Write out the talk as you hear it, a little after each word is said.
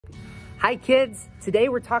Hi kids, today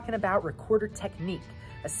we're talking about recorder technique,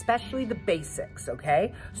 especially the basics,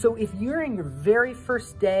 okay? So if you're in your very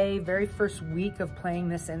first day, very first week of playing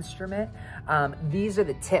this instrument, these are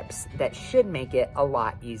the tips that should make it a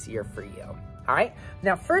lot easier for you, all right?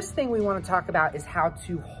 Now, first thing we wanna talk about is how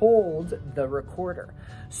to hold the recorder.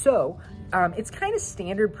 So it's kind of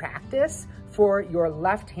standard practice for your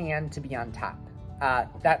left hand to be on top.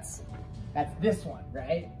 That's this one,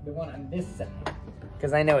 right? The one on this side.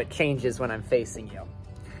 Because I know it changes when I'm facing you.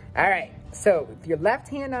 All right, so with your left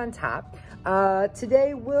hand on top,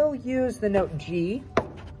 today we'll use the note G.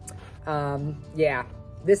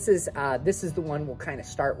 This is the one we'll kind of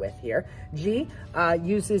start with here. G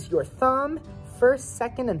uses your thumb, first,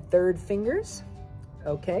 second, and third fingers.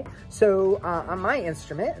 Okay, so on my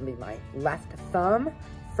instrument, it'll be my left thumb,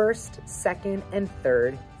 first, second, and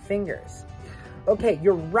third fingers. Okay,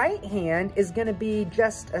 your right hand is gonna be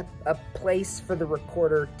just a place for the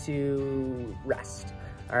recorder to rest,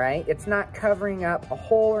 all right? It's not covering up a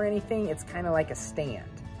hole or anything, it's kind of like a stand.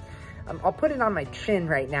 I'll put it on my chin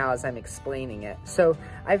right now as I'm explaining it. So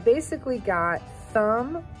I've basically got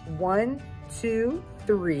thumb 1, 2,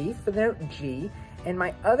 3 for the note G, and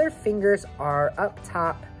my other fingers are up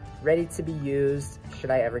top, ready to be used should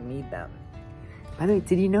I ever need them. By the way,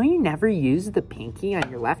 did you know you never use the pinky on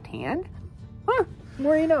your left hand? Huh,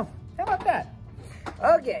 more you know. How about that?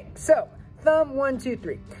 Okay, so thumb 1, 2,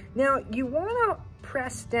 3. Now you wanna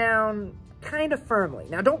press down kind of firmly.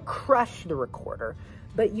 Now don't crush the recorder,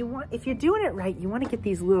 but if you're doing it right, you wanna get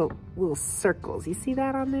these little circles. You see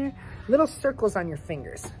that on there? Little circles on your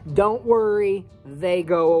fingers. Don't worry, they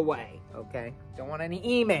go away, okay? Don't want any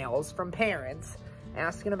emails from parents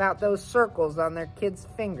asking about those circles on their kids'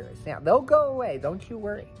 fingers. Now, they'll go away, don't you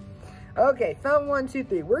worry. Okay, thumb 1, 2,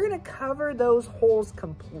 3. We're gonna cover those holes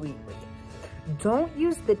completely. Don't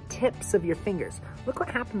use the tips of your fingers. Look what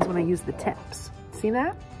happens when I use the tips. See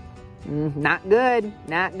that? Not good,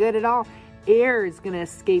 not good at all. Air is gonna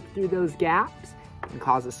escape through those gaps and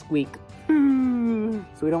cause a squeak. So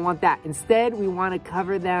we don't want that. Instead, we wanna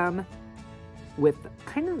cover them with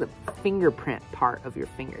kind of the fingerprint part of your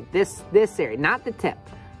finger. This area, not the tip,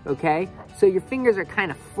 okay? So your fingers are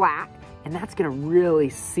kind of flat, and that's gonna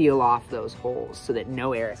really seal off those holes so that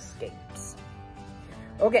no air escapes.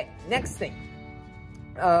 Okay, next thing.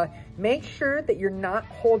 Make sure that you're not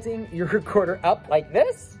holding your recorder up like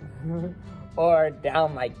this, or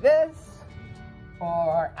down like this,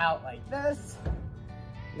 or out like this.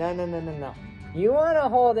 No. You wanna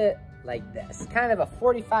hold it like this, kind of a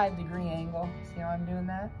 45-degree angle. See how I'm doing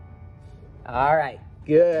that? All right,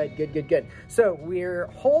 good. So we're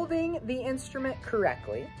holding the instrument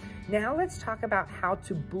correctly. Now let's talk about how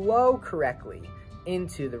to blow correctly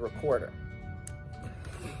into the recorder.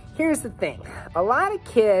 Here's the thing, a lot of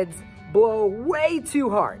kids blow way too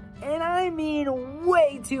hard, and I mean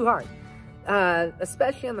way too hard,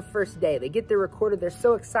 especially on the first day. They get their recorder, they're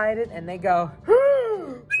so excited, and they go,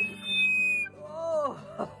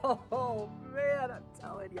 oh man, I'm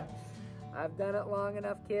telling you. I've done it long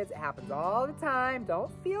enough, kids. It happens all the time.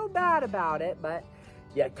 Don't feel bad about it, but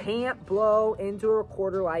you can't blow into a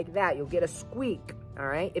recorder like that. You'll get a squeak, all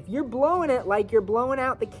right? If you're blowing it like you're blowing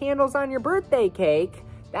out the candles on your birthday cake,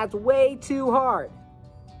 that's way too hard.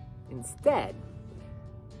 Instead,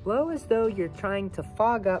 blow as though you're trying to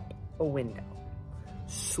fog up a window.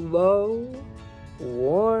 Slow,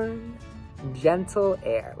 warm, gentle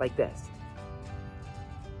air, like this.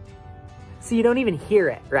 So you don't even hear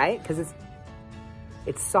it, right? Because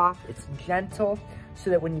it's soft, it's gentle, so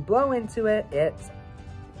that when you blow into it, that's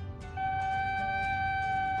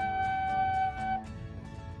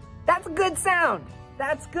a good sound.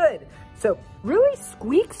 That's good. So really,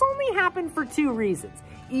 squeaks only happen for 2 reasons.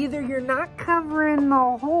 Either you're not covering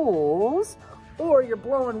the holes, or you're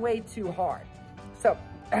blowing way too hard. So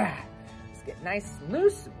let's get nice and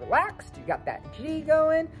loose and relaxed. You got that G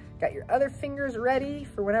going. Got your other fingers ready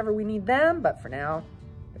for whenever we need them, but for now,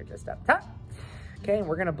 they're just up top. Okay, and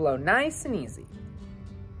we're gonna blow nice and easy.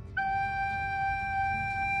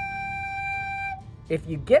 If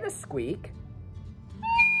you get a squeak,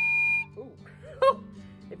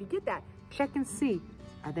 if you get that, check and see,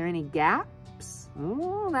 are there any gaps?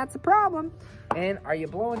 Oh, that's a problem. And are you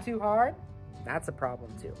blowing too hard? That's a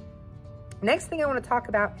problem too. Next thing I wanna talk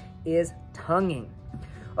about is tonguing.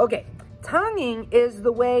 Okay. Tonguing is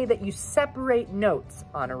the way that you separate notes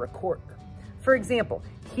on a recorder. For example,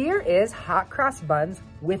 here is hot cross buns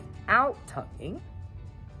without tonguing.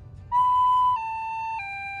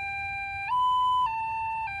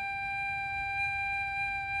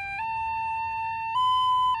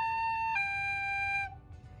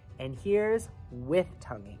 And here's with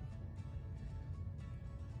tonguing.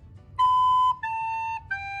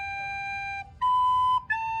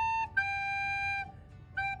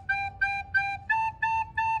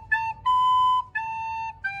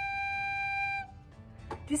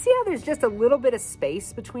 Do you see how there's just a little bit of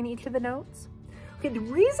space between each of the notes? Okay, the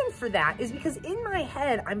reason for that is because in my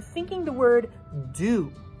head, I'm thinking the word do.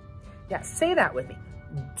 Yeah, say that with me,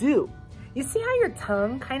 do. You see how your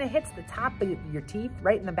tongue kind of hits the top of your teeth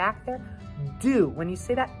right in the back there? Do, when you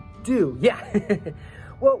say that, do, yeah.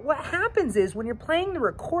 Well, what happens is when you're playing the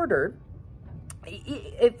recorder,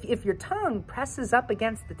 if your tongue presses up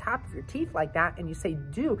against the top of your teeth like that and you say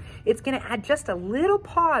do, it's gonna add just a little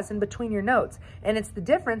pause in between your notes. And it's the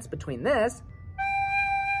difference between this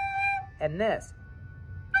and this.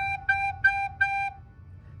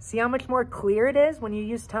 See how much more clear it is when you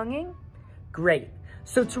use tonguing? Great.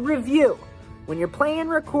 So to review, when you're playing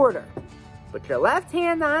recorder, put your left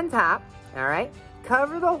hand on top, all right?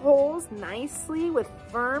 Cover the holes nicely with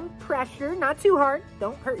firm pressure, not too hard,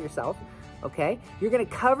 don't hurt yourself, okay? You're gonna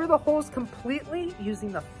cover the holes completely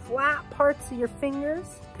using the flat parts of your fingers,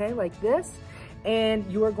 okay, like this,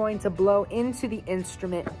 and you are going to blow into the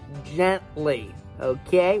instrument gently,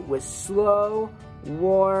 okay, with slow,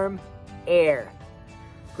 warm air.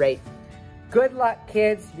 Great. Good luck,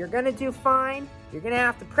 kids. You're gonna do fine. You're gonna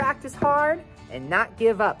have to practice hard and not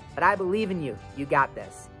give up, but I believe in you. You got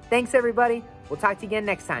this. Thanks, everybody. We'll talk to you again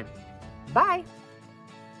next time. Bye.